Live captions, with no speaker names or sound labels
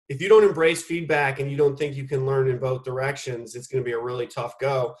if you don't embrace feedback and you don't think you can learn in both directions, it's going to be a really tough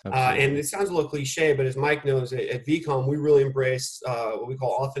go. And it sounds a little cliche, but as Mike knows, at VCOM, we really embrace what we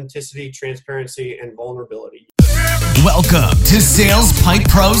call authenticity, transparency, and vulnerability. Welcome to Sales Pipe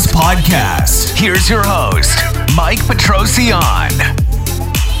Pros Podcast. Here's your host, Mike Petrosian.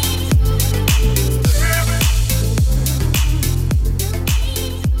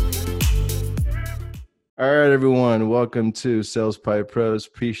 All right, everyone. Welcome to Sales Pipe Pros.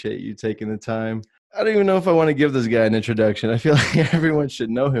 Appreciate you taking the time. I don't even know if I want to give this guy an introduction. I feel like everyone should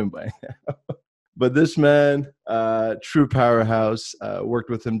know him by now. But this man, true powerhouse,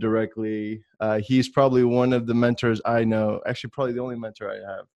 worked with him directly. He's probably one of the mentors I know, actually probably the only mentor I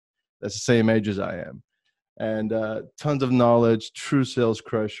have that's the same age as I am. And tons of knowledge, true sales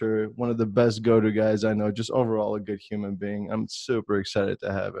crusher, one of the best go-to guys I know, just overall a good human being. I'm super excited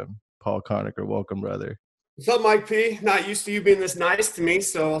to have him. Paul Conacher, welcome, brother. What's up, Mike P? Not used to you being this nice to me,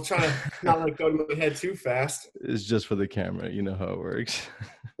 so I'll try to not let it go to my head too fast. It's just for the camera. You know how it works.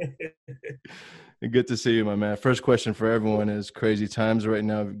 Good to see you, my man. First question for everyone is crazy times right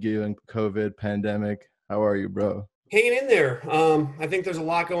now, given COVID, pandemic. How are you, bro? Hanging in there. I think there's a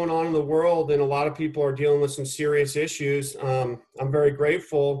lot going on in the world, and a lot of people are dealing with some serious issues. I'm very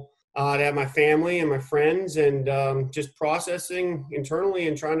grateful to have my family and my friends, and just processing internally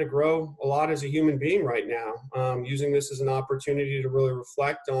and trying to grow a lot as a human being right now. Using this as an opportunity to really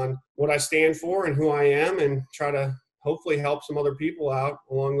reflect on what I stand for and who I am, and try to hopefully help some other people out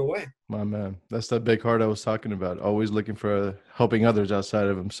along the way. My man, that's that big heart I was talking about. Always looking for helping others outside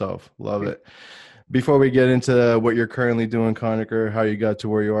of himself. Love it. Before we get into what you're currently doing, Conacher, how you got to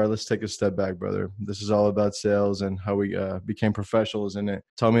where you are, let's take a step back, brother. This is all about sales and how we became professionals in it.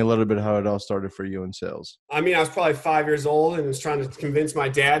 Tell me a little bit how it all started for you in sales. I mean, I was probably 5 years old and was trying to convince my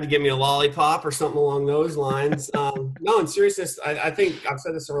dad to give me a lollipop or something along those lines. No, in seriousness, I think I've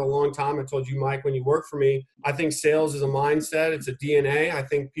said this for a long time. I told you, Mike, when you work for me, I think sales is a mindset. It's a DNA. I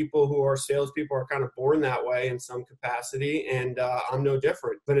think people who are salespeople are kind of born that way in some capacity, and I'm no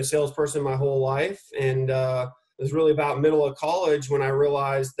different. Been a salesperson my whole life. And it was really about middle of college when I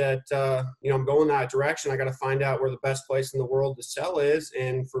realized that, I'm going that direction. I got to find out where the best place in the world to sell is.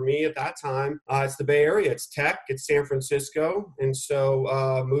 And for me at that time, it's the Bay Area. It's tech. It's San Francisco. And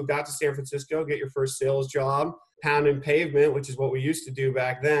so moved out to San Francisco, get your first sales job. Pounding pavement, which is what we used to do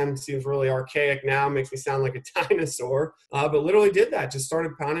back then. Seems really archaic now, makes me sound like a dinosaur. But literally did that. Just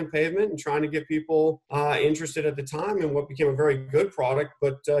started pounding pavement and trying to get people interested at the time in what became a very good product,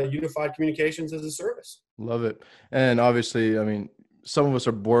 but unified communications as a service. Love it. And obviously, I mean, some of us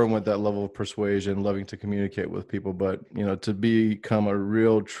are born with that level of persuasion, loving to communicate with people. But, to become a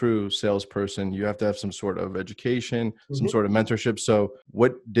real, true salesperson, you have to have some sort of education, some sort of mentorship. So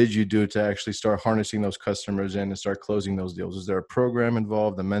what did you do to actually start harnessing those customers in and start closing those deals? Is there a program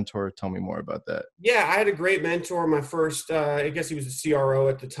involved, a mentor? Tell me more about that. Yeah, I had a great mentor. My first, I guess he was a CRO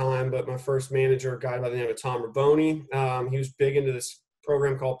at the time, but my first manager, a guy by the name of Tom Raboni, he was big into this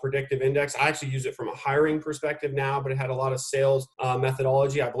program called Predictive Index. I actually use it from a hiring perspective now, but it had a lot of sales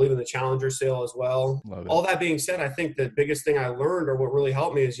methodology. I believe in the challenger sale as well. All that being said, I think the biggest thing I learned, or what really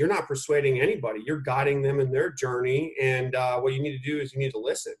helped me, is you're not persuading anybody. You're guiding them in their journey. And what you need to do is you need to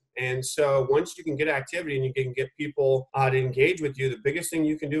listen. And so once you can get activity and you can get people to engage with you, the biggest thing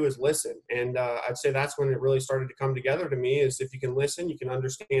you can do is listen. And I'd say that's when it really started to come together to me, is if you can listen, you can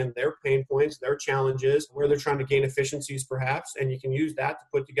understand their pain points, their challenges, where they're trying to gain efficiencies perhaps, and you can use that to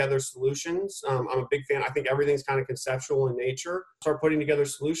put together solutions. I'm a big fan. I think everything's kind of conceptual in nature. Start putting together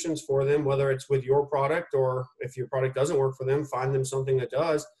solutions for them, whether it's with your product, or if your product doesn't work for them, find them something that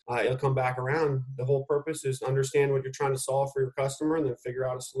does. It'll come back around. The whole purpose is to understand what you're trying to solve for your customer and then figure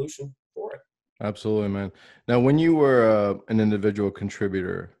out a solution for it. Absolutely, man. Now, when you were an individual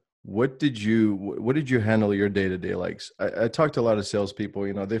contributor, what did you handle your day-to-day like? I talked to a lot of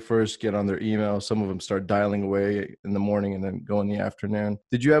salespeople, they first get on their email. Some of them start dialing away in the morning and then go in the afternoon.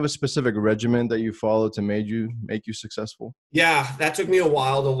 Did you have a specific regimen that you followed to make you successful? Yeah, that took me a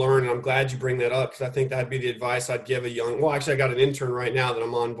while to learn. And I'm glad you bring that up, because I think that'd be the advice I'd give actually I got an intern right now that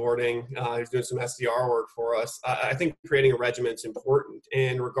I'm onboarding. He's doing some SDR work for us. I think creating a regimen is important.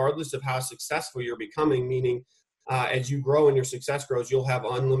 And regardless of how successful you're becoming, meaning as you grow and your success grows, you'll have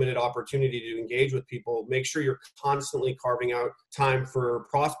unlimited opportunity to engage with people. Make sure you're constantly carving out time for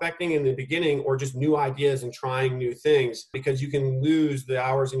prospecting in the beginning, or just new ideas and trying new things, because you can lose the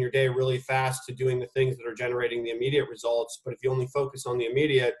hours in your day really fast to doing the things that are generating the immediate results. But if you only focus on the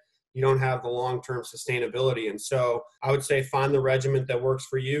immediate, you don't have the long-term sustainability. And so I would say find the regiment that works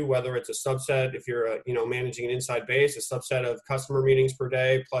for you, whether it's a subset, if you're managing an inside base, a subset of customer meetings per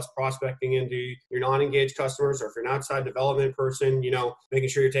day, plus prospecting into your non-engaged customers, or if you're an outside development person, making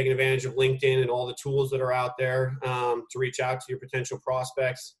sure you're taking advantage of LinkedIn and all the tools that are out there to reach out to your potential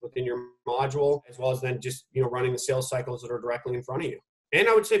prospects within your module, as well as then just, running the sales cycles that are directly in front of you. And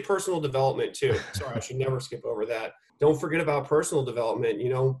I would say personal development too. Sorry, I should never skip over that. Don't forget about personal development.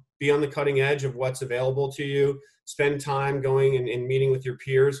 Be on the cutting edge of what's available to you. Spend time going and meeting with your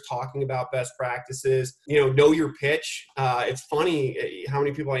peers, talking about best practices. Know your pitch. It's funny how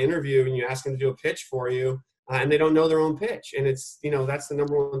many people I interview and you ask them to do a pitch for you, and they don't know their own pitch. And it's, that's the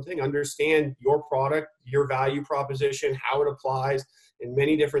number one thing. Understand your product, your value proposition, how it applies in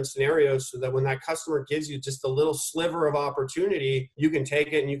many different scenarios, so that when that customer gives you just a little sliver of opportunity, you can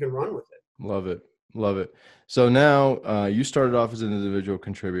take it and you can run with it. Love it. Love it. So now you started off as an individual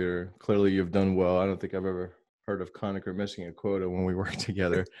contributor. Clearly you've done well. I don't think I've ever heard of Conacher missing a quota when we worked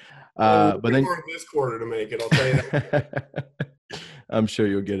together. But then this quarter to make it, I'll tell you that. I'm sure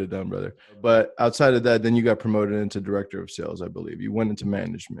you'll get it done, brother. But outside of that, then you got promoted into director of sales, I believe. You went into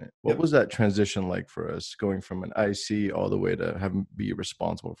management. What was that transition like for us, going from an IC all the way to having be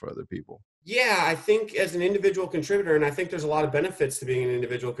responsible for other people? Yeah, I think as an individual contributor, and I think there's a lot of benefits to being an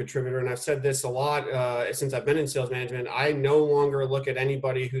individual contributor, and I've said this a lot since I've been in sales management, I no longer look at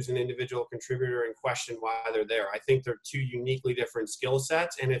anybody who's an individual contributor and question why they're there. I think they're two uniquely different skill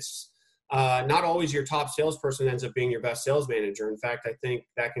sets, and it's not always your top salesperson ends up being your best sales manager. In fact, I think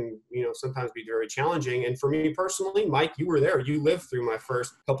that can, sometimes be very challenging. And for me personally, Mike, you were there. You lived through my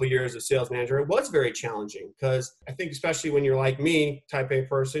first couple of years as sales manager. It was very challenging because I think especially when you're like me, type A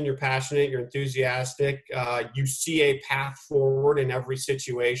person, you're passionate, you're enthusiastic, you see a path forward in every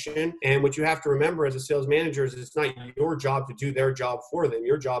situation. And what you have to remember as a sales manager is it's not your job to do their job for them.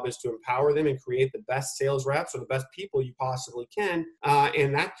 Your job is to empower them and create the best sales reps or the best people you possibly can.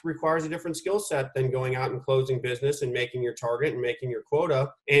 And that requires a different skill set than going out and closing business and making your target and making your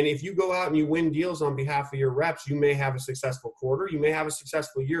quota. And if you go out and you win deals on behalf of your reps, you may have a successful quarter, you may have a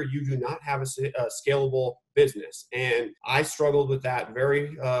successful year. You do not have a scalable business. And I struggled with that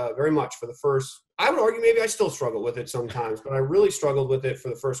very much for the first, I would argue maybe I still struggle with it sometimes, but I really struggled with it for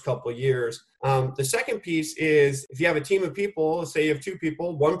the first couple of years. The second piece is if you have a team of people, say you have two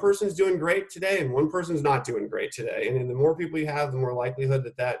people, one person's doing great today and one person's not doing great today. And then the more people you have, the more likelihood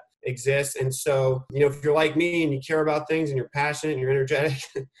that exists. And so, if you're like me and you care about things and you're passionate and you're energetic,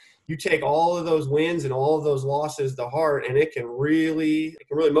 you take all of those wins and all of those losses to heart, and it can really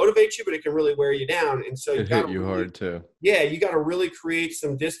motivate you, but it can really wear you down. And so it hit you hard too. Yeah, you got to really create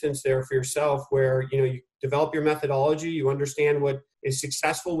some distance there for yourself where, you develop your methodology, you understand what is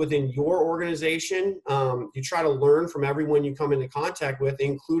successful within your organization. You try to learn from everyone you come into contact with,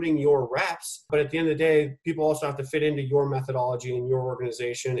 including your reps. But at the end of the day, people also have to fit into your methodology and your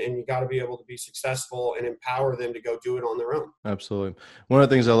organization, and you got to be able to be successful and empower them to go do it on their own. Absolutely. One of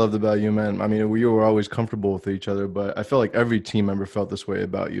the things I loved about you, man, I mean, we were always comfortable with each other, but I feel like every team member felt this way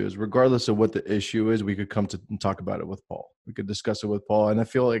about you, is regardless of what the issue is, we could come to and talk about it with Paul. We could discuss it with Paul. And I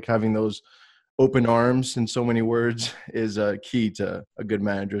feel like having those open arms in so many words is key to a good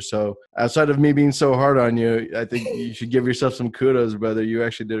manager. So outside of me being so hard on you, I think you should give yourself some kudos, brother. You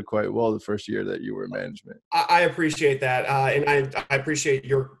actually did quite well the first year that you were in management. I appreciate that. And I appreciate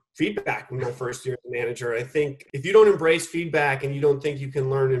your feedback in my first year as a manager. I think if you don't embrace feedback and you don't think you can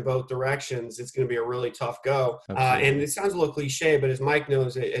learn in both directions, it's going to be a really tough go. And it sounds a little cliche, but as Mike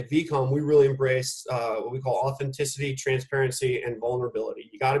knows, at VCOM, we really embrace what we call authenticity, transparency, and vulnerability.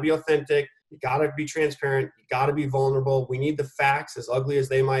 You got to be authentic. You got to be transparent. You got to be vulnerable. We need the facts, as ugly as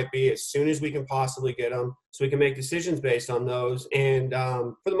they might be, as soon as we can possibly get them, so we can make decisions based on those. And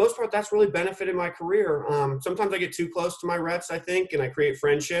for the most part, that's really benefited my career. Sometimes I get too close to my reps, I think, and I create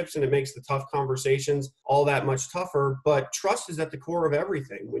friendships, and it makes the tough conversations all that much tougher. But trust is at the core of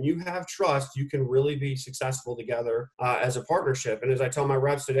everything. When you have trust, you can really be successful together as a partnership. And as I tell my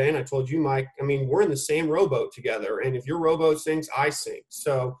reps today, and I told you, Mike, I mean, we're in the same rowboat together. And if your rowboat sinks, I sink.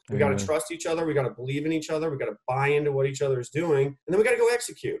 So we got to trust each other. We got to believe in each other. We got to buy into what each other is doing. And then we got to go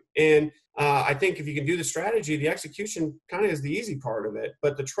execute. And I think if you can do the strategy, the execution kind of is the easy part of it,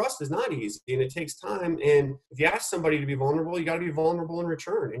 but the trust is not easy and it takes time. And if you ask somebody to be vulnerable, you got to be vulnerable in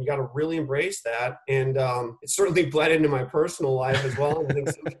return, and you got to really embrace that. And it's certainly bled into my personal life as well. I think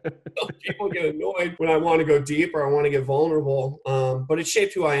some people get annoyed when I want to go deep or I want to get vulnerable, but it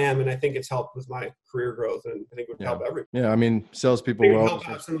shaped who I am. And I think it's helped with my career growth, and I think it would help everyone. Yeah. I mean, salespeople will help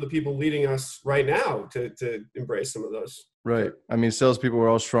out some of the people leading us right now to embrace some of those Right. I mean, salespeople are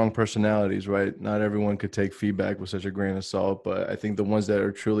all strong personalities, right? Not everyone could take feedback with such a grain of salt, but I think the ones that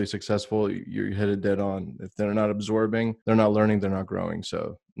are truly successful, you're headed dead on. If they're not absorbing, they're not learning, they're not growing.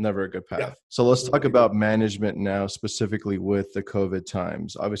 So never a good Yeah. path. So let's talk about management now, specifically with the COVID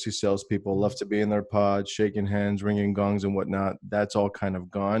times. Obviously, salespeople love to be in their pods, shaking hands, ringing gongs and whatnot. That's all kind of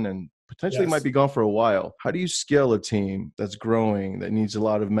gone and potentially might be gone for a while. How do you scale a team that's growing, that needs a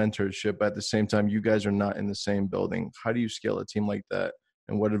lot of mentorship, but at the same time, you guys are not in the same building? How do you scale a team like that?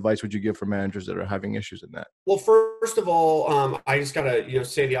 And what advice would you give for managers that are having issues in that? Well, first of all, I just got to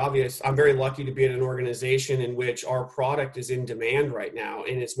say the obvious. I'm very lucky to be at an organization in which our product is in demand right now,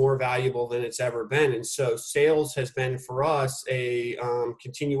 and it's more valuable than it's ever been. And so sales has been for us a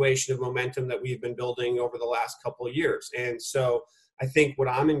continuation of momentum that we've been building over the last couple of years. And so I think what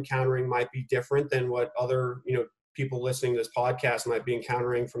I'm encountering might be different than what other, people listening to this podcast might be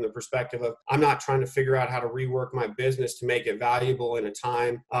encountering from the perspective of, I'm not trying to figure out how to rework my business to make it valuable in a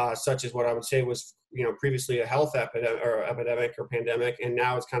time such as what I would say was, previously a health epidemic or pandemic, and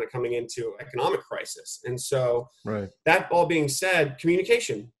now it's kind of coming into economic crisis. And so that all being said,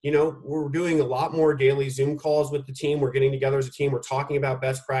 communication, we're doing a lot more daily Zoom calls with the team. We're getting together as a team. We're talking about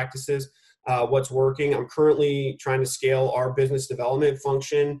best practices. What's working. I'm currently trying to scale our business development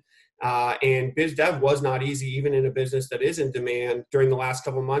function. And biz dev was not easy, even in a business that is in demand during the last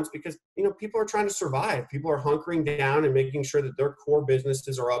couple of months, because, people are trying to survive. People are hunkering down and making sure that their core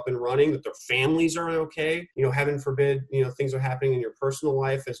businesses are up and running, that their families are okay. Heaven forbid, things are happening in your personal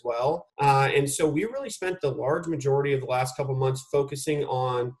life as well. And so we really spent the large majority of the last couple of months focusing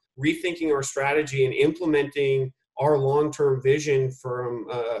on rethinking our strategy and implementing our long-term vision for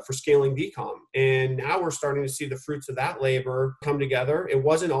scaling VCOM. And now we're starting to see the fruits of that labor come together. It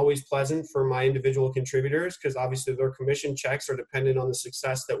wasn't always pleasant for my individual contributors because obviously their commission checks are dependent on the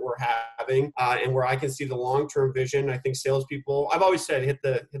success that we're having. And where I can see the long-term vision, I think salespeople, I've always said, hit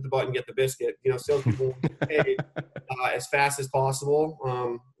the button, get the biscuit. Salespeople get paid as fast as possible.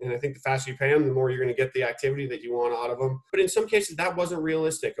 And I think the faster you pay them, the more you're going to get the activity that you want out of them. But in some cases, that wasn't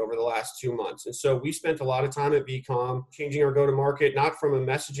realistic over the last 2 months. And so we spent a lot of time at VCOM changing our go-to-market, not from a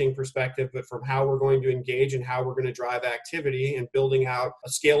messaging perspective, but from how we're going to engage and how we're going to drive activity and building out a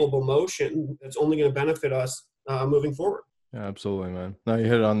scalable motion that's only going to benefit us moving forward. Yeah, absolutely, man. No, you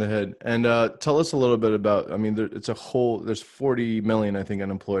hit it on the head. And tell us a little bit about, there's 40 million, I think,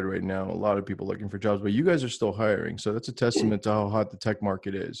 unemployed right now. A lot of people looking for jobs, but you guys are still hiring. So that's a testament to how hot the tech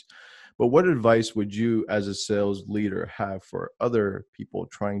market is. But what advice would you as a sales leader have for other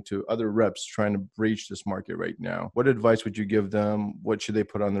reps trying to breach this market right now? What advice would you give them? What should they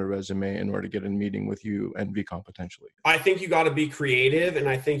put on their resume in order to get a meeting with you and VCOM potentially? I think you got to be creative, and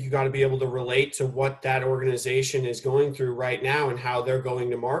I think you got to be able to relate to what that organization is going through right now and how they're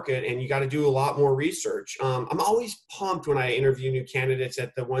going to market. And you got to do a lot more research. I'm always pumped when I interview new candidates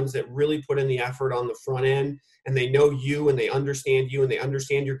at the ones that really put in the effort on the front end, and they know you and they understand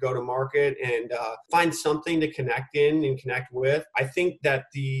your go-to-market and find something to connect in and connect with. I think that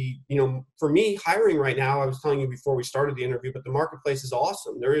for me, hiring right now, I was telling you before we started the interview, but the marketplace is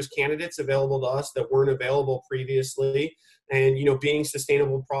awesome. There is candidates available to us that weren't available previously. And, being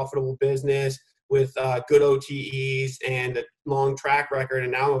sustainable, profitable business with good OTEs and a long track record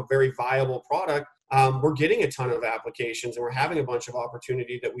and now a very viable product, we're getting a ton of applications and we're having a bunch of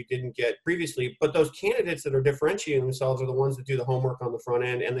opportunity that we didn't get previously. But those candidates that are differentiating themselves are the ones that do the homework on the front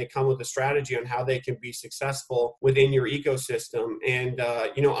end, and they come with a strategy on how they can be successful within your ecosystem. And,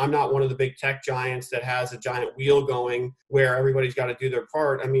 I'm not one of the big tech giants that has a giant wheel going where everybody's got to do their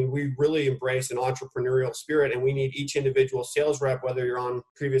part. I mean, we really embrace an entrepreneurial spirit, and we need each individual sales rep, whether you're on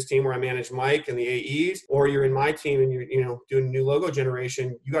previous team where I managed Mike and the AEs, or you're in my team and you're, doing new logo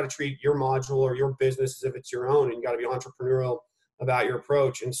generation, you got to treat your module or your business as if it's your own, and you got to be entrepreneurial about your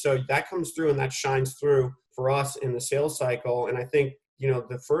approach. And so that comes through and that shines through for us in the sales cycle. And I think,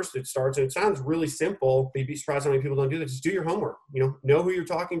 the first it starts, and it sounds really simple, but you'd be surprised how many people don't do this. Just do your homework, know who you're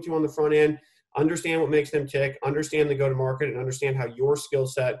talking to on the front end, understand what makes them tick, understand the go-to-market, and understand how your skill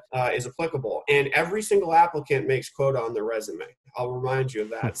set is applicable. And every single applicant makes quota on their resume. I'll remind you of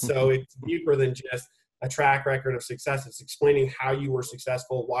that. So it's deeper than just a track record of success. It's explaining how you were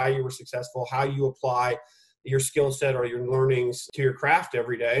successful, why you were successful, how you apply your skill set or your learnings to your craft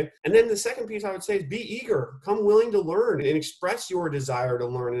every day. And then the second piece I would say is be eager, come willing to learn and express your desire to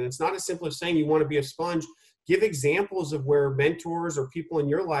learn. And it's not as simple as saying you want to be a sponge. Give examples of where mentors or people in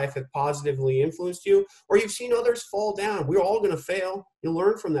your life have positively influenced you, or you've seen others fall down. We're all going to fail. You'll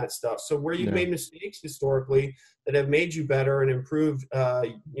learn from that stuff. So where you've made mistakes historically that have made you better and improved,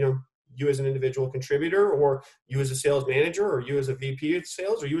 you as an individual contributor, or you as a sales manager, or you as a VP of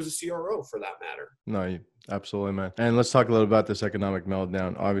sales, or you as a CRO for that matter. No, absolutely, man. And let's talk a little about this economic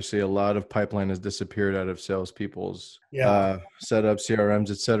meltdown. Obviously, a lot of pipeline has disappeared out of salespeople's setups,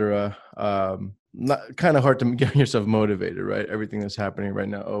 CRMs, et cetera. Not kind of hard to get yourself motivated, right? Everything that's happening right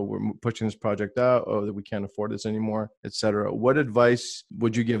now. Oh, we're pushing this project out. Oh, we can't afford this anymore, et cetera. What advice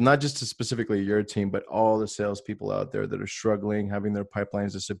would you give, not just to specifically your team, but all the salespeople out there that are struggling, having their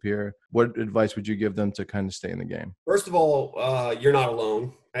pipelines disappear? What advice would you give them to kind of stay in the game? First of all, you're not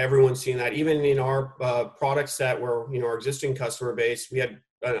alone. Everyone's seen that. Even in our product set, where our existing customer base, we had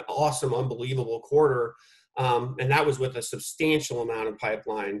an awesome, unbelievable quarter. And that was with a substantial amount of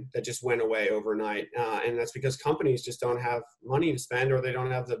pipeline that just went away overnight. And that's because companies just don't have money to spend, or they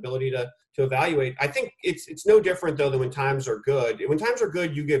don't have the ability to evaluate. I think it's no different, though, than when times are good. When times are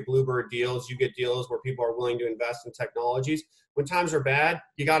good, you get bluebird deals. You get deals where people are willing to invest in technologies. When times are bad,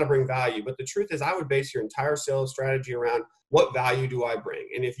 you got to bring value. But the truth is, I would base your entire sales strategy around what value do I bring?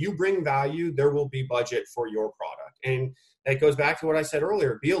 And if you bring value, there will be budget for your product. And that goes back to what I said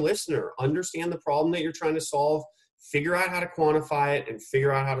earlier. Be a listener. Understand the problem that you're trying to solve. Figure out how to quantify it and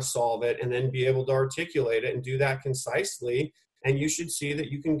figure out how to solve it, and then be able to articulate it and do that concisely. And you should see that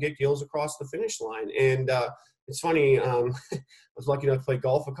you can get deals across the finish line. And it's funny. I was lucky enough to play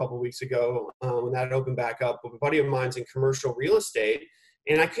golf a couple of weeks ago when that opened back up. But a buddy of mine's in commercial real estate.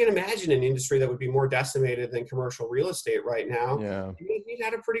 And I can't imagine an industry that would be more decimated than commercial real estate right now. Yeah. He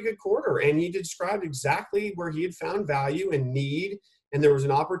had a pretty good quarter, and he described exactly where he had found value and need, and there was an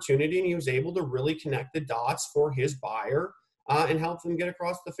opportunity, and he was able to really connect the dots for his buyer and help them get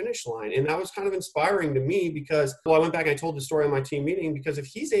across the finish line. And that was kind of inspiring to me because, I went back and I told the story on my team meeting, because if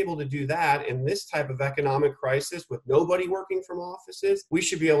he's able to do that in this type of economic crisis with nobody working from offices, we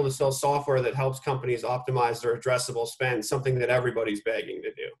should be able to sell software that helps companies optimize their addressable spend, something that everybody's begging to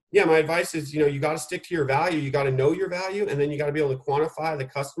do. Yeah, my advice is, you got to stick to your value. You got to know your value, and then you got to be able to quantify the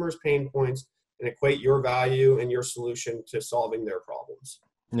customer's pain points and equate your value and your solution to solving their problems.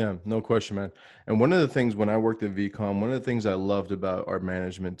 Yeah, no question, man. And one of the things when I worked at VCOM, one of the things I loved about our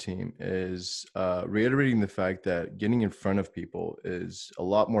management team is reiterating the fact that getting in front of people is a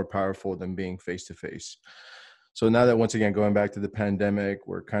lot more powerful than being face-to-face. So now that, once again, going back to the pandemic,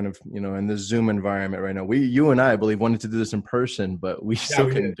 we're kind of, in the Zoom environment right now. You and I believe, wanted to do this in person, but we still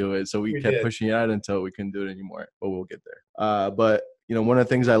couldn't do it. So we kept pushing it out until we couldn't do it anymore, but we'll get there. But one of the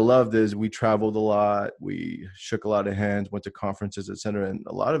things I loved is we traveled a lot. We shook a lot of hands, went to conferences, et cetera. And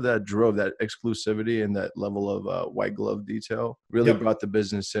a lot of that drove that exclusivity and that level of white glove detail really brought the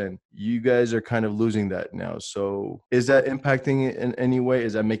business in. You guys are kind of losing that now. So is that impacting it in any way?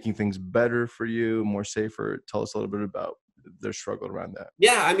 Is that making things better for you, more safer? Tell us a little bit about their struggle around that.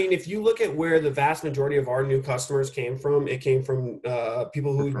 Yeah, I mean, if you look at where the vast majority of our new customers came from, it came from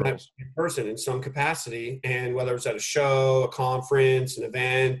people who met in person in some capacity, and whether it's at a show, a conference, an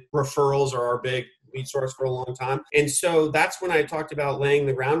event, referrals are our big lead source for a long time. And so that's when I talked about laying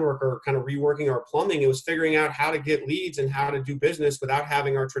the groundwork, or kind of reworking our plumbing. It was figuring out how to get leads and how to do business without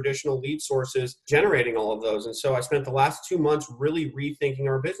having our traditional lead sources generating all of those. And so I spent the last 2 months really rethinking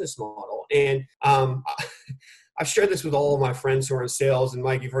our business model. And I've shared this with all of my friends who are in sales, and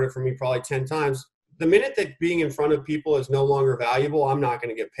Mike, you've heard it from me probably 10 times. The minute that being in front of people is no longer valuable, I'm not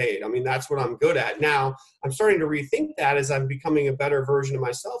going to get paid. I mean, that's what I'm good at. Now, I'm starting to rethink that as I'm becoming a better version of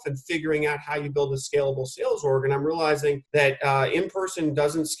myself and figuring out how you build a scalable sales org. And I'm realizing that in-person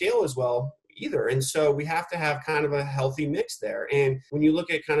doesn't scale as well either. And so we have to have kind of a healthy mix there. And when you look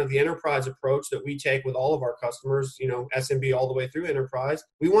at kind of the enterprise approach that we take with all of our customers, SMB all the way through enterprise,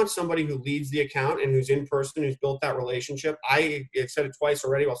 we want somebody who leads the account and who's in person, who's built that relationship. I've said it twice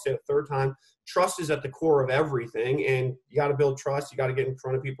already. I'll say it a third time. Trust is at the core of everything, and you got to build trust. You got to get in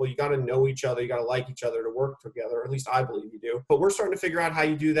front of people. You got to know each other. You got to like each other to work together. At least I believe you do. But we're starting to figure out how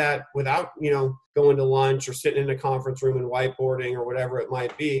you do that without, going to lunch or sitting in a conference room and whiteboarding or whatever it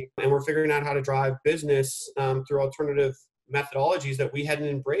might be. And we're figuring out how to drive business through alternative methodologies that we hadn't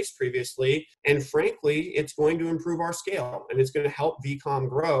embraced previously. And frankly, it's going to improve our scale, and it's going to help VCOM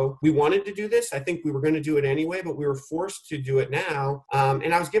grow. We wanted to do this. I think we were going to do it anyway, but we were forced to do it now.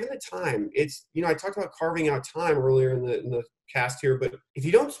 And I was given the time. It's, I talked about carving out time earlier in the cast here, but if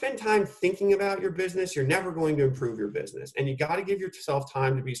you don't spend time thinking about your business, you're never going to improve your business. And you got to give yourself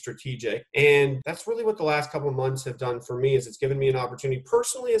time to be strategic. And that's really what the last couple of months have done for me, is it's given me an opportunity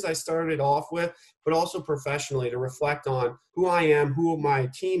personally, as I started off with, but also professionally, to reflect on who I am, who my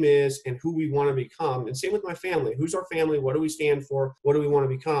team is, and who we want to become. And same with my family. Who's our family? What do we stand for? What do we want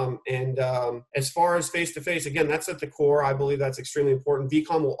to become? And as far as face-to-face, again, that's at the core. I believe that's extremely important.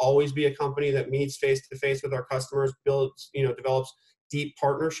 VCOM will always be a company that meets face-to-face with our customers, develops deep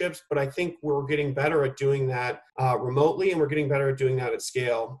partnerships, but I think we're getting better at doing that remotely, and we're getting better at doing that at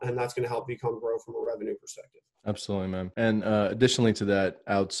scale. And that's going to help VCOM grow from a revenue perspective. Absolutely, man. And additionally to that,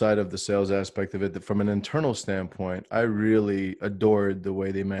 outside of the sales aspect of it, from an internal standpoint, I really adored the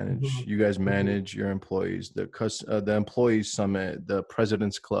way they manage. Mm-hmm. You guys manage your employees, the employees summit, the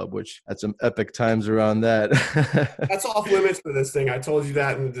President's Club, which had some epic times around that. That's off limits for this thing. I told you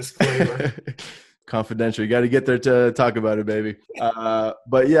that in the disclaimer. Confidential. You got to get there to talk about it, baby.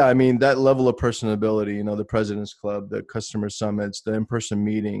 But yeah, I mean, that level of personability, you know, the President's Club, the customer summits, the in-person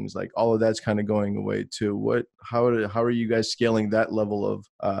meetings, like all of that's kind of going away too. How are you guys scaling that level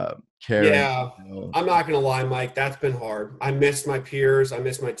of care? Yeah, I'm not going to lie, Mike. That's been hard. I miss my peers. I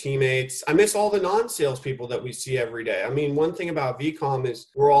miss my teammates. I miss all the non-sales people that we see every day. I mean, one thing about VCOM is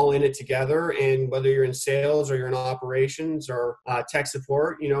we're all in it together. And whether you're in sales or you're in operations or tech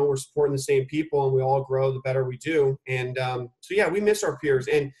support, you know, we're supporting the same people, and we all grow the better we do. And so, yeah, we miss our peers.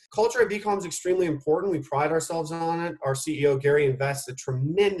 And culture at VCOM is extremely important. We pride ourselves on it. Our CEO, Gary, invests a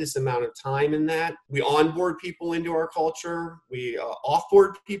tremendous amount of time in that. We onboard people into our culture. We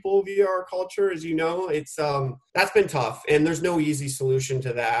offboard people via our culture. As you know, it's that's been tough, and there's no easy solution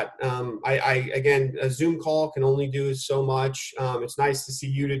to that. Again, a Zoom call can only do so much. It's nice to see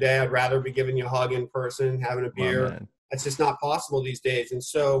you today. I'd rather be giving you a hug in person, having a beer. That's just not possible these days. And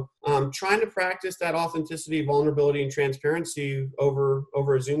so trying to practice that authenticity, vulnerability, and transparency over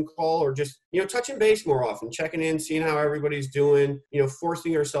a Zoom call, or just, you know, touching base more often, checking in, seeing how everybody's doing, you know,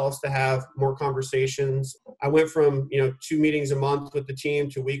 forcing ourselves to have more conversations. I went from, you know, 2 meetings a month with the team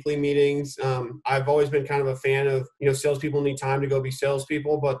to weekly meetings. I've always been kind of a fan of, you know, salespeople need time to go be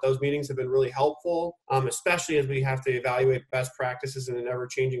salespeople, but those meetings have been really helpful, especially as we have to evaluate best practices in an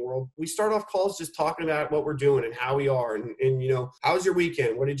ever-changing world. We start off calls just talking about what we're doing and how we are. And, you know, how was your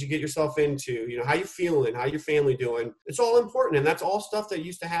weekend? What did you get yourself into? You know, how you feeling? How your family doing? It's all important. And that's all stuff that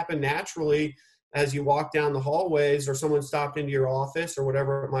used to happen naturally as you walk down the hallways, or someone stopped into your office or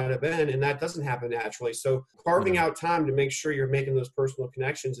whatever it might have been. And that doesn't happen naturally. So carving out time to make sure you're making those personal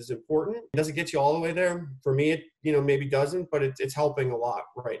connections is important. Does it get you all the way there? For me, it, you know, maybe doesn't, but it's helping a lot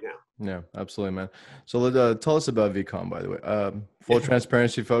right now. Yeah, absolutely, man. So tell us about VCOM, by the way. Full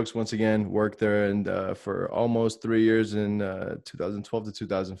transparency, folks. Once again, worked there and for almost 3 years in 2012 to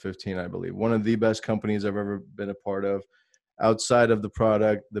 2015, I believe. One of the best companies I've ever been a part of. Outside of the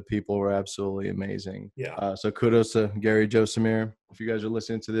product, the people were absolutely amazing. Yeah. So kudos to Gary, Joe, Samir. If you guys are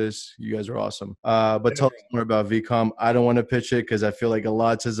listening to this, you guys are awesome. But tell us more about VCOM. I don't want to pitch it because I feel like a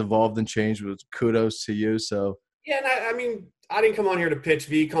lot has evolved and changed. But kudos to you. So yeah, and I mean, I didn't come on here to pitch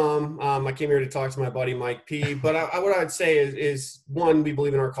VCOM. I came here to talk to my buddy Mike P. But what I'd say is one, we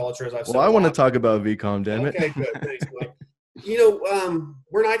believe in our culture. As I've said. Well, I want to talk about VCOM. Damn it. Okay, good. Thanks, Mike. You know,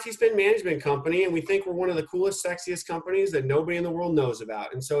 we're an IT spend management company, and we think we're one of the coolest, sexiest companies that nobody in the world knows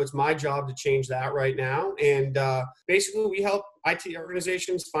about. And so it's my job to change that right now. And basically, we help IT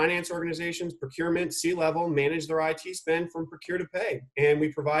organizations, finance organizations, procurement, C-level manage their IT spend from procure to pay. And we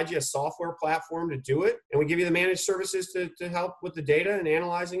provide you a software platform to do it. And we give you the managed services to help with the data and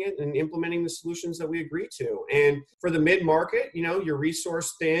analyzing it and implementing the solutions that we agree to. And for the mid-market, you know, you're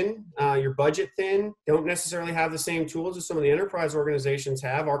resource thin, your budget thin, don't necessarily have the same tools as some of the enterprise organizations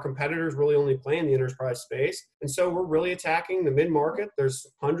have. Our competitors really only play in the enterprise space. And so we're really attacking the mid-market. There's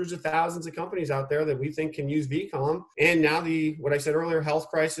hundreds of thousands of companies out there that we think can use VCOM. And now what I said earlier, health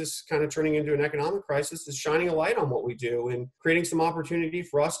crisis kind of turning into an economic crisis is shining a light on what we do and creating some opportunity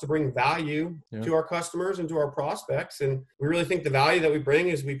for us to bring value to our customers and to our prospects. And we really think the value that we bring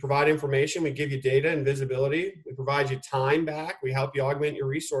is we provide information, we give you data and visibility, we provide you time back, we help you augment your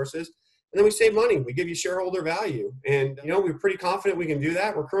resources, and then we save money. We give you shareholder value. And, you know, we're pretty confident we can do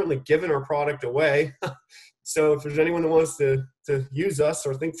that. We're currently giving our product away. So if there's anyone that wants to use us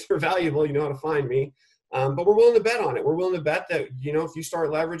or thinks they're valuable, you know how to find me. But we're willing to bet on it. We're willing to bet that, you know, if you start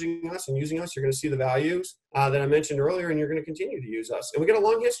leveraging us and using us, you're going to see the values that I mentioned earlier, and you're going to continue to use us. And we got a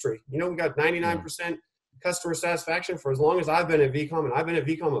long history. You know, we got 99% customer satisfaction for as long as I've been at VCOM, and I've been at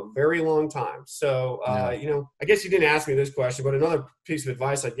VCOM a very long time. So, you know, I guess you didn't ask me this question, but another piece of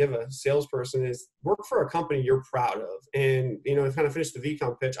advice I'd give a salesperson is work for a company you're proud of. And, you know, to kind of finish the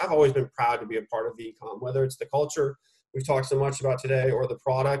VCOM pitch, I've always been proud to be a part of VCOM, whether it's the culture we've talked so much about today or the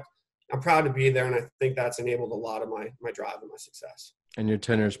product. I'm proud to be there, and I think that's enabled a lot of my drive and my success. And your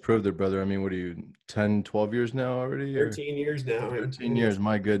tenor's proved it, brother. I mean, what are you, 10, 12 years now already? 13 years now. 13 years,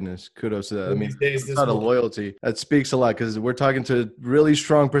 my goodness. Kudos to that. I mean, it's not a loyalty. That speaks a lot because we're talking to a really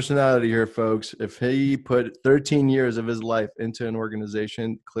strong personality here, folks. If he put 13 years of his life into an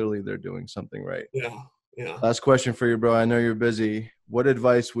organization, clearly they're doing something right. Yeah. Yeah. Last question for you, bro. I know you're busy. What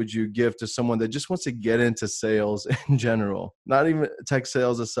advice would you give to someone that just wants to get into sales in general? Not even tech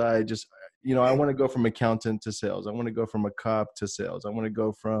sales aside, just, I want to go from accountant to sales. I want to go from a cop to sales. I want to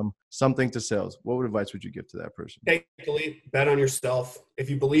go from something to sales. What advice would you give to that person? Take the leap, bet on yourself. If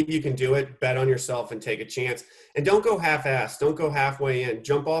you believe you can do it, bet on yourself and take a chance. And don't go half-assed. Don't go halfway in.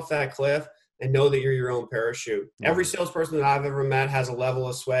 Jump off that cliff and know that you're your own parachute. Every salesperson that I've ever met has a level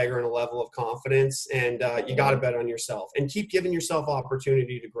of swagger and a level of confidence, and you got to bet on yourself. And keep giving yourself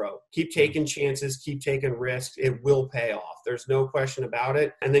opportunity to grow. Keep taking chances. Keep taking risks. It will pay off. There's no question about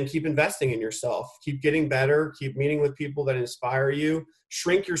it. And then keep investing in yourself. Keep getting better. Keep meeting with people that inspire you.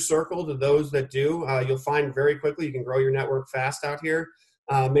 Shrink your circle to those that do. You'll find very quickly you can grow your network fast out here.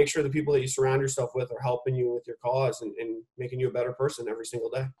 Make sure the people that you surround yourself with are helping you with your cause and making you a better person every single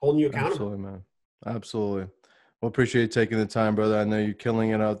day, holding you accountable. Absolutely, man. Absolutely. Well, appreciate you taking the time, brother. I know you're killing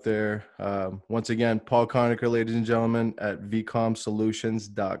it out there. Once again, Paul Conacher, ladies and gentlemen, at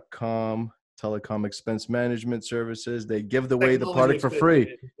vcomsolutions.com. Telecom expense management services. They give away the product for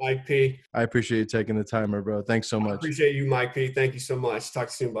free. Mike P. I appreciate you taking the time, bro. Thanks so much. I appreciate you, Mike P. Thank you so much. Talk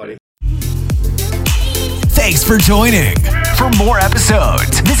to you soon, buddy. Thanks for joining. For more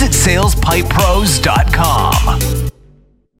episodes, visit salespipepros.com.